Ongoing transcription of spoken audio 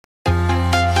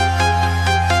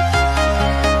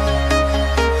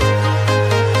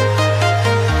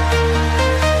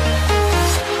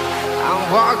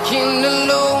walking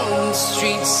alone, the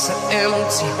streets are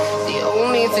empty. The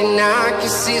only thing I can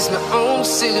see is my own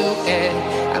silhouette.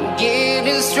 I'm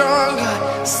getting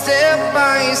stronger, step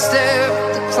by step.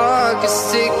 The clock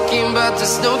is ticking, but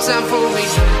there's no time for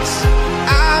regrets.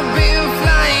 I've been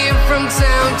flying from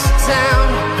town to town,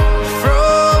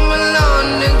 from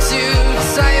London to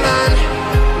Taiwan.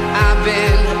 I've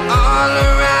been all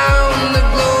around the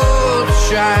globe,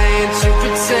 trying to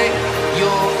protect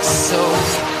your soul.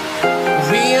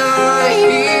 We are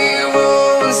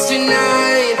heroes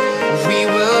tonight. We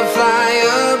will fly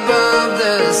above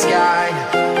the sky.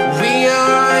 We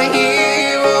are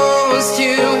heroes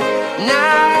tonight.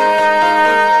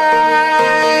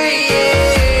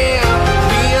 Yeah.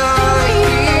 We are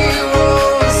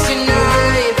heroes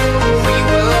tonight. We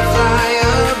will fly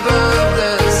above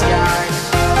the sky.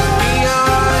 We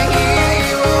are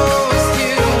heroes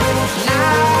tonight.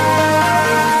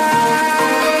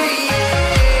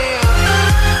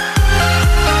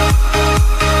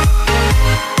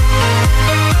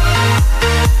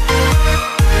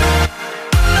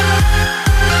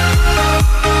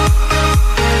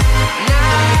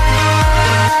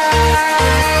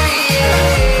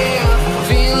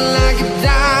 Feel like a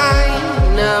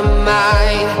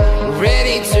dynamite,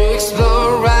 ready to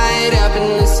explode right up in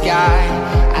the sky.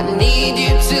 I need you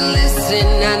to listen,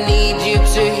 I need you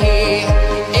to hear,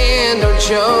 and don't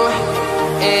show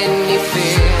any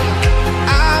fear.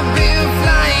 I've been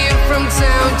flying from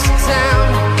town to town,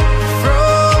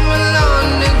 from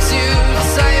London to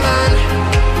Taiwan.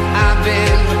 I've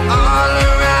been all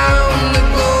around the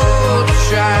globe,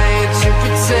 trying to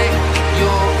protect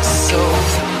your soul.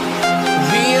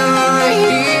 We are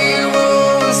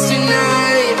heroes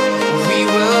tonight. We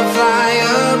will fly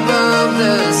above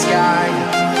the sky.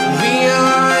 We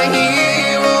are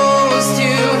heroes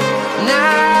tonight.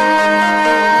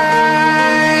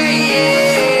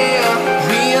 Yeah.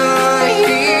 We are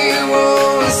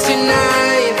heroes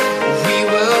tonight. We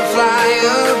will fly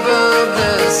above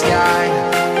the sky.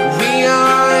 We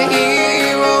are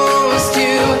heroes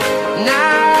tonight.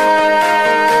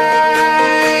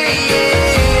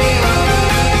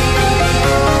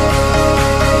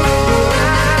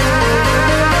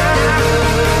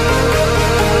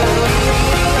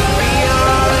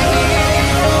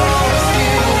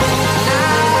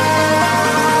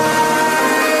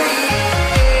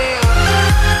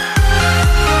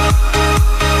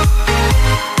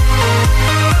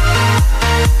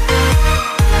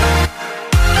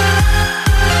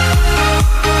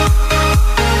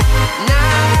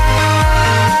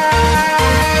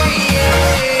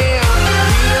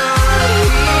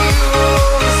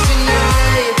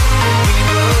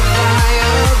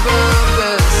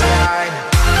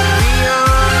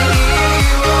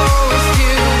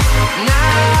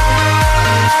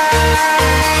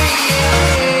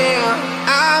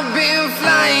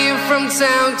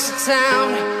 Town to town,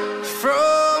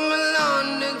 from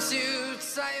London to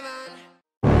Taiwan.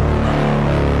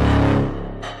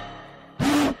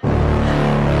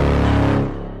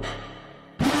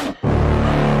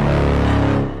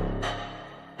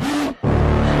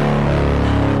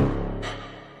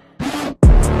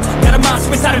 Got a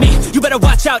monster inside of me, you better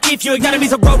watch out. If your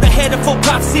enemy's a road ahead of full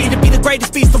prophecy, to be the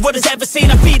greatest beast the world has ever seen.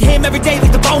 I feed him every day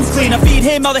like the bones clean. I feed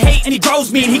him all the hate and he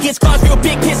grows me, and he gets claws real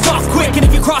big, pissed off quick. And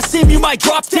if you cross him, you might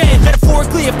drop dead.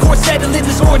 Metaphorically, of course, settling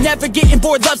the score, never getting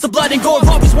bored, loves the blood and gore,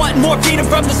 always wanting more, feeding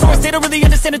from the source. They don't really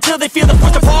understand until they feel the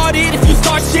force departed. If you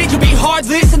start shit, you'll be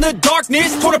heartless in the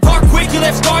darkness, torn apart quick. You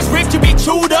left scars ripped, you'll be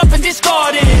chewed up and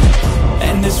discarded.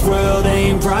 And this world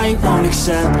ain't right, won't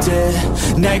accept it.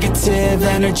 Negative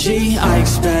energy, I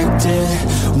expect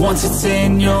it. Once it's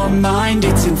in your mind,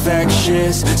 it's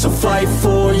infectious. So fight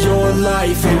for your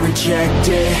life and reject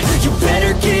it. You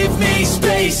better give me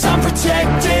space, I'm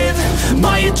protective.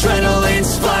 My adrenaline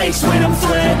spikes when I'm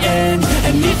threatened.